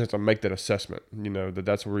clues, and you just have to make that assessment,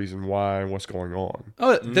 that's the reason why and what's going on.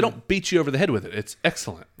 Oh, they don't beat you over the head with it. It's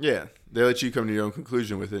excellent. Yeah. They let you come to your own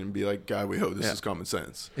conclusion with it and be like, God, we hope this is common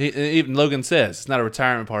sense. Even Logan says, it's not a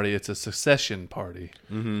retirement party, it's a succession party.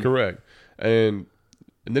 Mm-hmm. Correct. And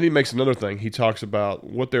then he makes another thing. He talks about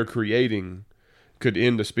what they're creating could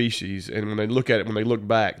end the species. And when they look at it, when they look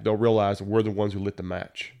back, they'll realize that we're the ones who lit the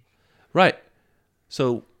match. Right.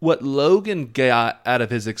 So what Logan got out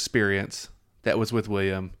of his experience that was with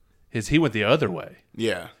William is he went the other way.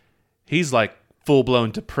 Yeah. He's like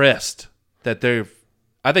full-blown depressed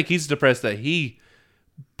I think he's depressed that he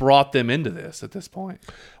brought them into this at this point.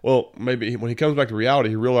 Well, maybe when he comes back to reality,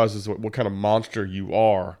 he realizes what kind of monster you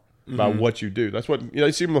are by what you do. That's what,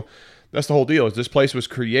 that's the whole deal. Is this place was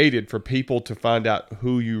created for people to find out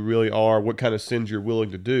who you really are, what kind of sins you're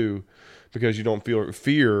willing to do, because you don't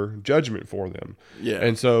fear judgment for them. Yeah.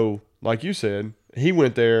 And so, like you said, he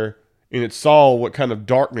went there and it saw what kind of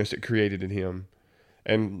darkness it created in him,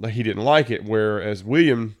 and he didn't like it. Whereas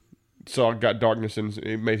William got darkness and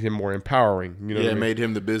it made him more empowering. It made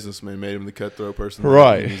him the businessman, made him the cutthroat person.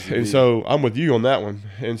 Right. And so I'm with you on that one.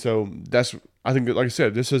 And so I think that, like I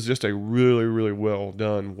said, this is just a really, really well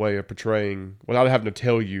done way of portraying without having to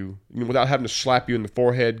tell you, without having to slap you in the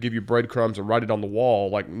forehead, give you breadcrumbs, and write it on the wall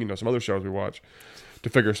like some other shows we watch to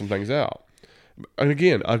figure some things out. And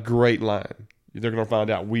again, a great line. They're going to find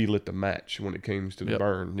out we lit the match when it came to the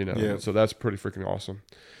burn. So that's pretty freaking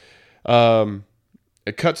awesome.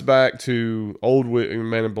 It cuts back to old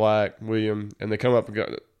Man in Black, William, and they come up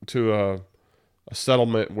to a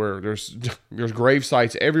settlement where there's grave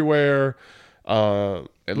sites everywhere.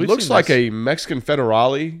 It looks like a Mexican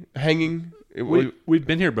federale hanging. We've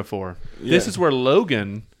been here before. Yeah. This is where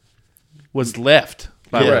Logan was left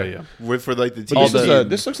by William. For like the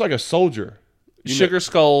this looks like a soldier. Sugar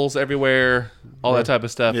skulls everywhere, all that type of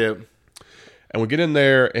stuff. Yeah. And we get in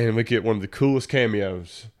there and we get one of the coolest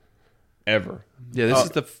cameos ever. Yeah, this is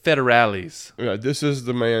the Federales. Yeah, this is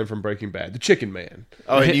the man from Breaking Bad, the Chicken Man.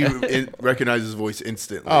 Oh, and you recognize his voice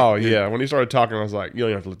instantly. Oh yeah, when he started talking, I was like, you don't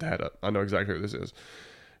even have to look that up. I know exactly who this is.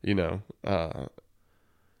 You know,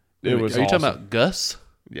 it was. Are you awesome. talking about Gus?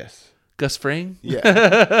 Yes. Gus Fring? Yeah.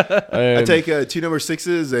 And, I take 2 number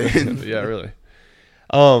 6s and yeah, really.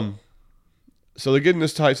 So they get in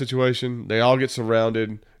this tight situation. They all get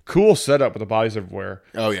surrounded. Cool setup with the bodies everywhere.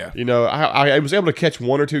 oh yeah. You know, I was able to catch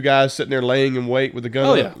 1 or 2 guys sitting there laying in wait with the gun.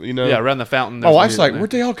 Oh, up, yeah. you know. Yeah, around the fountain. Oh, I there's was one like, there.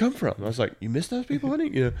 where'd they all come from? I was like, you missed those people, honey?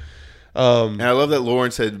 You know. And I love that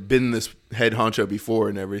Lawrence had been this head honcho before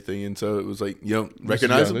and everything, and so it was like, you don't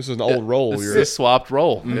recognize him. This is an old role. This is a swapped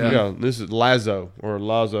role. Yeah, this is Lazo was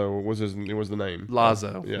the name.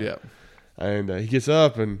 Lazo. Yeah. Yeah. And he gets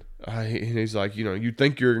up and he's like, you know, you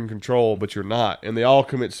think you're in control, but you're not. And they all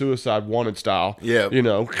commit suicide, wanted style. Yeah. You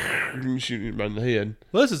know, shooting him in the head.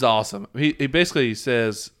 Well, this is awesome. He basically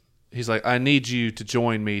says, he's like, I need you to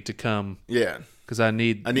join me to come Yeah. because I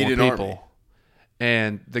need an more people. army.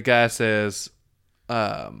 And the guy says,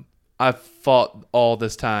 I've fought all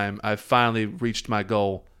this time. I've finally reached my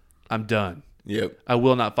goal. I'm done. Yep. I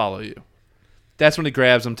will not follow you. That's when he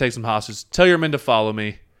grabs him, takes him hostage. Tell your men to follow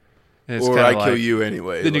me. And it's Or kinda I like, kill you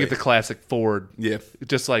anyway. Then you like- get the classic Ford. Yeah. It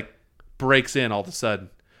just like breaks in all of a sudden.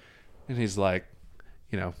 And he's like,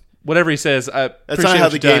 you know, whatever he says, I That's appreciate not how what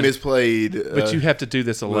the you've game done, is played. but you have to do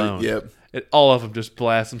this alone. Yep. And all of them just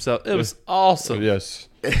blast themselves. It was awesome. Yes.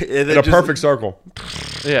 and then In a just- perfect circle.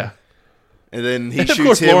 Yeah. And then he And of shoots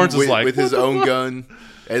course him Lawrence is with, like, with his "What the own fuck?" gun.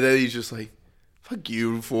 And then he's just like, fuck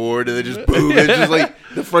you, Ford. And then just boom. It's just like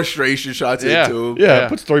the frustration shots Yeah. into him. Yeah, Yeah.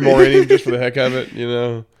 puts 3 more in him just for the heck of it, you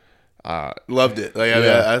know. Loved it. Like I, mean,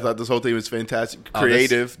 Yeah. I thought this whole thing was fantastic. Oh,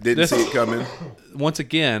 Creative. Didn't this- see it coming. Once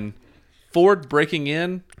again, Ford breaking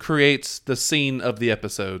in creates the scene of the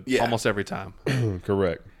episode Yeah. almost every time.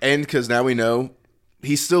 Correct. And because now we know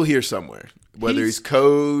he's still here somewhere. Whether He's- he's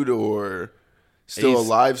code or still He's-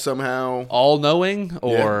 alive somehow. All knowing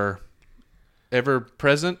or ever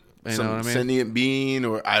present. You Some know what I mean? sentient being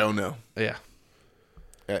or I don't know. Yeah.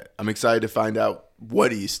 I'm excited to find out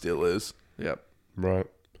what he still is. Yep. Right.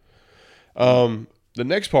 The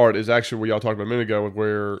next part is actually what y'all talked about a minute ago,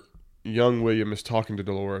 where young William is talking to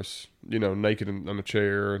Dolores, you know, naked on a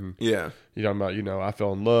chair, and Yeah. you talking about, you know, I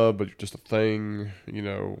fell in love, but you're just a thing, you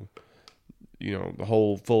know, the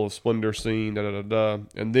whole full of splendor scene, da da da da.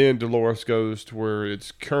 And then Dolores goes to where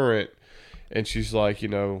it's current, and she's like, you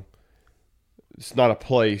know, it's not a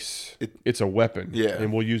place, it's a weapon, Yeah.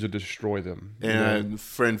 and we'll use it to destroy them. you know? And a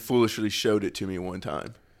friend foolishly showed it to me one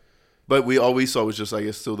time. But all we saw was just, I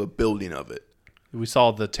guess, still the building of it. We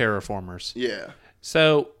saw the terraformers. Yeah.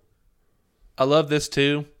 So I love this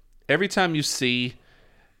too. Every time you see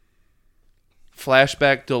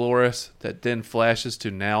flashback Dolores that then flashes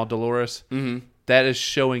to now Dolores, that is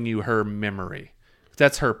showing you her memory.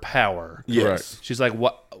 That's her power. Yes. Correct. She's like,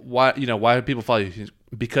 why do people follow you?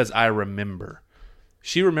 Because I remember.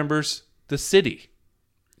 She remembers the city.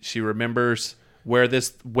 She remembers where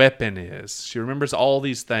this weapon is. She remembers all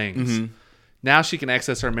these things. Now she can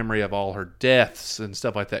access her memory of all her deaths and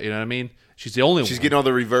stuff like that. You know what I mean? She's the only one. She's getting all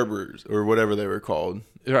the reverbers or whatever they were called.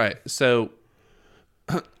 Right. So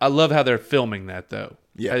I love how they're filming that, though.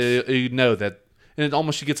 Yes. You know that. And it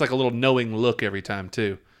almost, she gets like a little knowing look every time,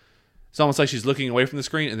 too. It's almost like she's looking away from the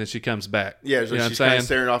screen and then she comes back. Yeah, it's you like know she's what I'm kind saying? of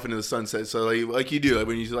staring off into the sunset. So like you do, like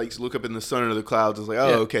when you like look up in the sun or the clouds, it's like, oh,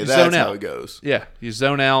 Yeah, okay, you that's zone how out. it goes. Yeah. You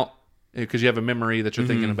zone out because you have a memory that you're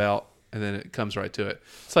thinking about, and then it comes right to it.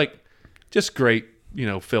 It's like just great,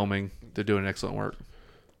 filming. They're doing excellent work.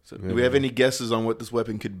 So, do we have any guesses on what this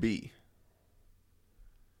weapon could be?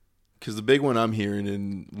 Because the big one I'm hearing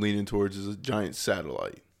and leaning towards is a giant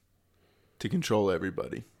satellite to control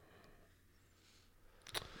everybody.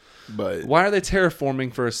 But Why are they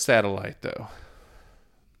terraforming for a satellite, though?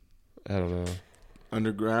 I don't know.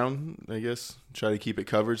 underground, I guess, try to keep it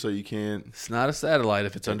covered so you can't. It's not a satellite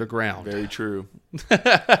if it's underground. Very true.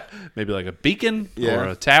 Maybe like a beacon Yeah. or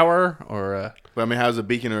a tower or a... But I mean, how's a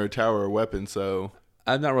beacon or a tower a weapon? So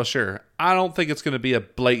I'm not real sure. I don't think it's going to be a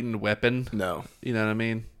blatant weapon. no. You know what I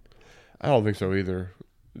mean? I don't think so either.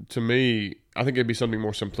 To me, I think it'd be something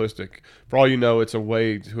more simplistic. For all you know, it's a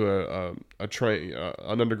way to a train,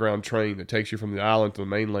 an underground train that takes you from the island to the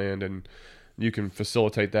mainland, and you can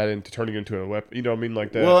facilitate that into turning it into a weapon. You know what I mean,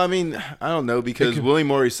 like that. Well, I mean, I don't know because William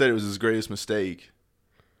Morey said it was his greatest mistake.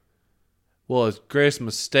 Well, his greatest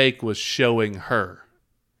mistake was showing her.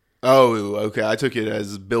 Oh, okay. I took it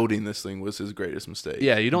as building this thing was his greatest mistake.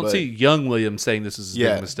 Yeah, you don't But- see young William saying this is his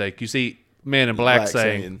Yeah. big mistake. You see Man in Black, Black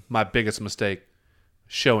saying, saying- my biggest mistake,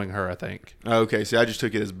 showing her, I think. Okay, see, I just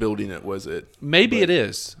took it as building it was it. Maybe it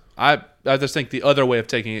is. I just think the other way of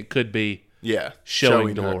taking it could be showing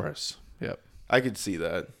her. Dolores. Yep. I could see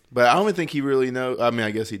that. But I don't think he really knows. I mean,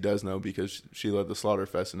 I guess he does know because she led the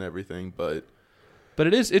Slaughterfest and everything. But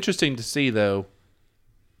it is interesting to see, though,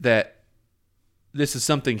 that this is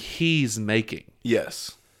something he's making.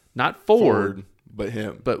 yes, Not Ford, but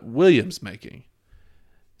him. but Williams making.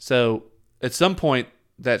 So at some point,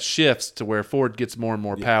 that shifts to where Ford gets more and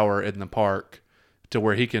more power in the park to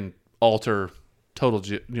where he can alter total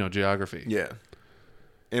geography. Yeah.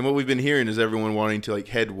 And what we've been hearing is everyone wanting to like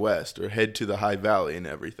head west or head to the High Valley and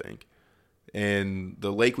everything. And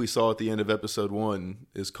the lake we saw at the end of episode 1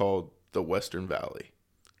 is called the Western Valley.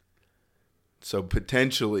 So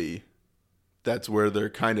potentially that's where they're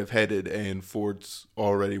kind of headed, and Ford's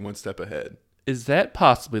already one step ahead. Is that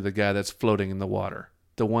possibly the guy that's floating in the water?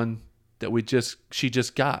 The one that she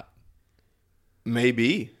just got?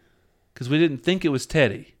 Maybe. Because we didn't think it was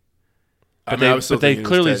Teddy. I But mean, I was still they thinking it was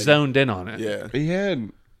clearly Teddy. zoned in on it. Yeah. He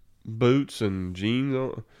had boots and jeans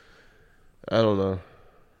on. I don't know.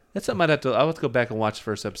 That's something I'll have to go back and watch the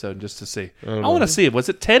first episode just to see. I know. want to see it. Was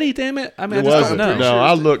it Teddy, damn it? I mean, It I just wasn't. don't know. No,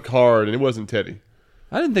 I looked hard and it wasn't Teddy.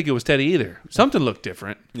 I didn't think it was Teddy either. Something looked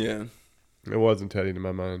different. Yeah. It wasn't Teddy to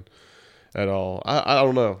my mind at all. I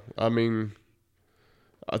don't know. I mean,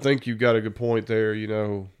 I think you've got a good point there. You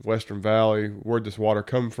know, Western Valley, where'd this water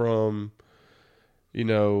come from? You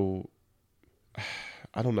know,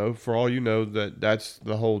 I don't know. For all you know, that's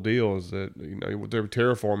the whole deal. Is that what they're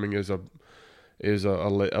terraforming is a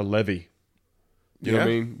levee. You know what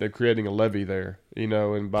I mean? They're creating a levee there.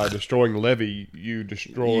 And by destroying the levee, you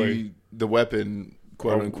destroy the weapon,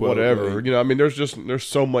 quote unquote, whatever. like, I mean, there's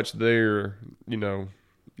so much there.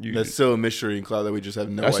 that's still a mystery in Cloud that we just have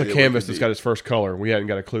no That's idea. a canvas that's got its first color. We hadn't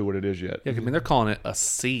got a clue what it is yet. Yeah, I mean, they're calling it a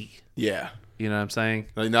sea. Yeah. You know what I'm saying?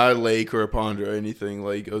 Like not a lake or a pond or anything,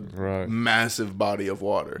 like a Right. massive body of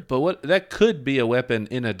water. But that could be a weapon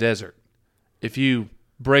in a desert. If you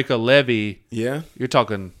break a levee, Yeah. you're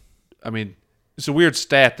talking, I mean, it's a weird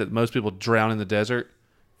stat that most people drown in the desert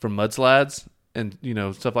from mudslides and,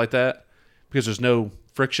 stuff like that because there's no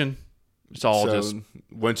friction. It's all So just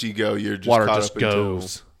once you go, you're just water caught just up until-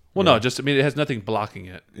 goes. Well, no, it has nothing blocking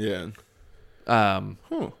it. Yeah.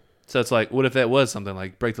 So it's like, what if that was something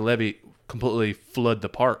like break the levee, completely flood the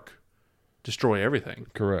park, destroy everything?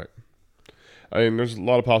 Correct. I mean, there's a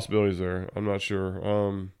lot of possibilities there. I'm not sure.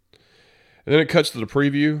 And then it cuts to the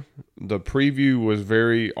preview. The preview was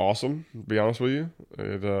very awesome, to be honest with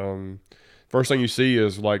you. First thing you see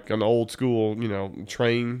is like an old school,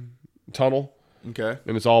 train tunnel. Okay.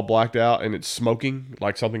 And it's all blacked out and it's smoking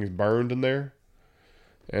like something is burned in there.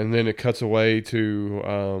 And then it cuts away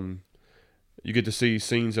to you get to see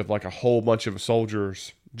scenes of like a whole bunch of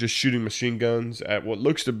soldiers just shooting machine guns at what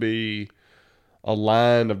looks to be a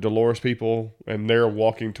line of Dolores people, and they're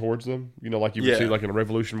walking towards them. Like you would see like in a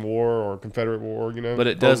Revolution War or Confederate War. But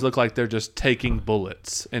it does look like they're just taking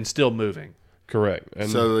bullets and still moving. Correct. And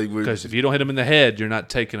So like Because if you don't hit them in the head, you're not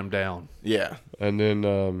taking them down. yeah. And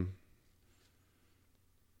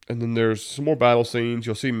then there's some more battle scenes.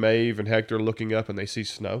 You'll see Maeve and Hector looking up, and they see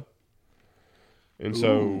snow. And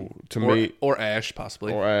so, to me, Or ash,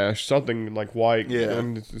 possibly. or ash, something like white Yeah.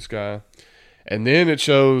 in the sky. And then it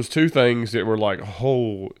shows two things that were like,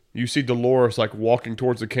 you see Dolores like walking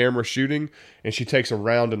towards the camera shooting, and she takes a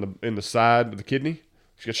round in the side of the kidney.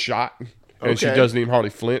 She gets shot, and she Okay. doesn't even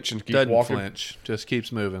hardly flinch and keeps Doesn't walking. flinch. Just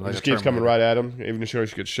keeps moving. Like Just a keeps coming Terminator. right at him, even to show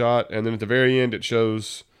she gets shot. And then at the very end, it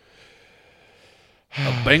shows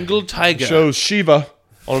A Bengal tiger. Shiva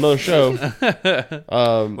on another show.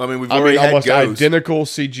 Well, I mean, we've already had almost Ghost. identical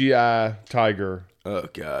CGI tiger Oh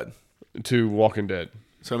God. to Walking Dead.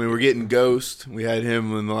 So I mean, we're getting Ghost. We had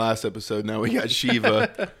him in the last episode. Now we got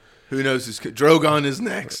Shiva. Who knows? Drogon is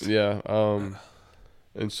next. Yeah.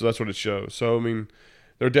 And so that's what it shows. So I mean,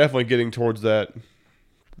 they're definitely getting towards that.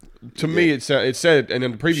 To me, it said, and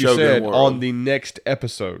then the preview Shogun said world. on the next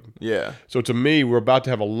episode. Yeah. So to me, we're about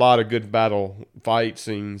to have a lot of good battle fight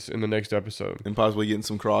scenes in the next episode. And possibly getting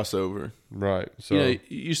some crossover. Right. So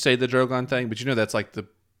You say the Drogon thing, but that's like the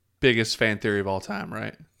biggest fan theory of all time,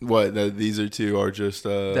 right? What? That these are two are just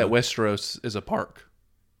That Westeros is a park.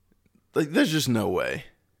 like. There's just no way.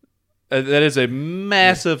 That is a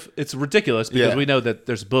massive. It's ridiculous because Yeah. we know that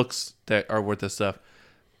there's books that are worth this stuff,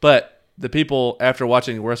 but the people after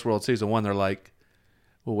watching Westworld season 1, they're like,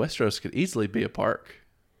 "Well, Westeros could easily be a park.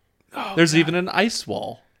 There's even an ice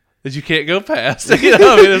wall that you can't go past."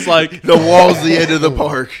 It's like The wall's the end of the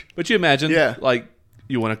park. But you imagine, Yeah. like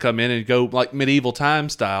you want to come in and go like medieval time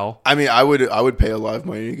style. I mean, I would pay a lot of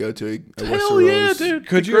money to go to a Hell Westeros. yeah, dude!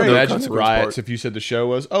 could you Great. No imagine consequence riots park. if you said the show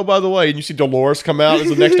was, oh, by the way, and you see Dolores come out as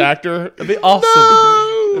the next actor? It'd be awesome.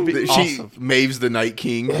 That'd be She awesome. Maeve's the Night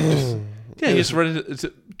King. Just- Yeah, you just run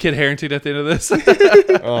into Kid Harington at the end of this.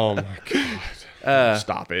 Oh my god!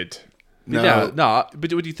 Stop it. No.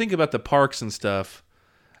 But when you think about the parks and stuff,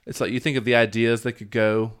 it's like you think of the ideas that could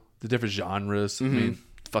go, the different genres. I mean,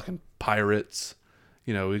 fucking pirates.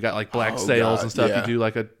 You know, we got like Black Sails God, and stuff. yeah. You do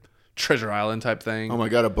like a Treasure Island type thing. oh my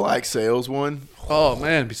god, a Black Sails one, Oh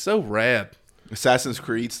man, it'd be so rad. Assassin's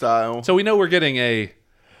Creed style, So we know we're getting a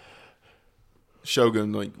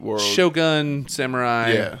Shogun like world. Shogun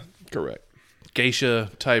samurai, Yeah, Correct. geisha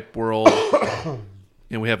type world,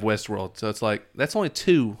 and we have Westworld. So it's like that's only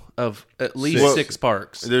 2 of at least Well, 6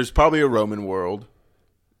 parks. there's probably a Roman world,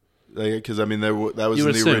 because I mean that was You in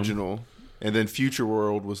would the assume. original, and then Future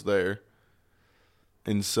World was there,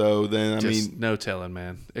 and so then I Just mean, no telling,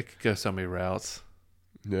 man. It could go so many routes.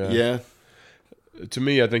 yeah, To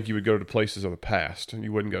me, I think you would go to places of the past.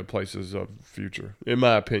 You wouldn't go to places of the future, in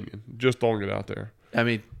my opinion. Just throwing it out there. I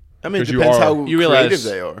mean, I mean it 'Cause you depends are- how you creative realize-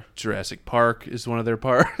 they are. Jurassic Park is one of their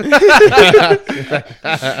parks. Chris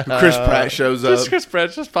Pratt shows up. Chris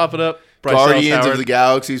Pratt just popping up. Bryce Dallas Guardians of Howard. the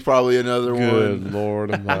Galaxy is probably another Good one.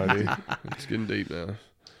 Lord Almighty. It's getting deep now.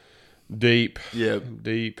 Deep. Yeah,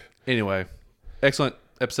 Deep. Anyway, excellent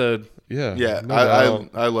episode. Yeah. yeah. no doubt.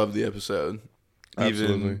 I love the episode,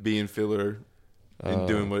 Absolutely. even being filler and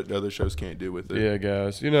doing what other shows can't do with it. Yeah,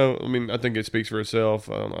 guys. You know, I mean, I think it speaks for itself.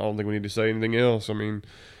 I don't think we need to say anything else. I mean,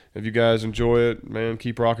 if you guys enjoy it, man,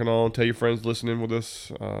 keep rocking on. Tell your friends listening with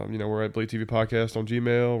us. You know, we're at Bleed TV Podcast on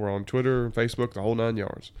Gmail. We're on Twitter, Facebook, the whole 9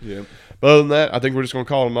 yards. Yep. But other than that, I think we're just going to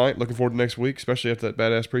call it a night. Looking forward to next week, especially after that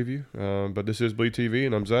badass preview. But this is Bleed TV,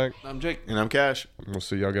 and I'm Zach. I'm Jake. And I'm Cash. We'll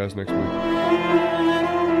see y'all guys next week.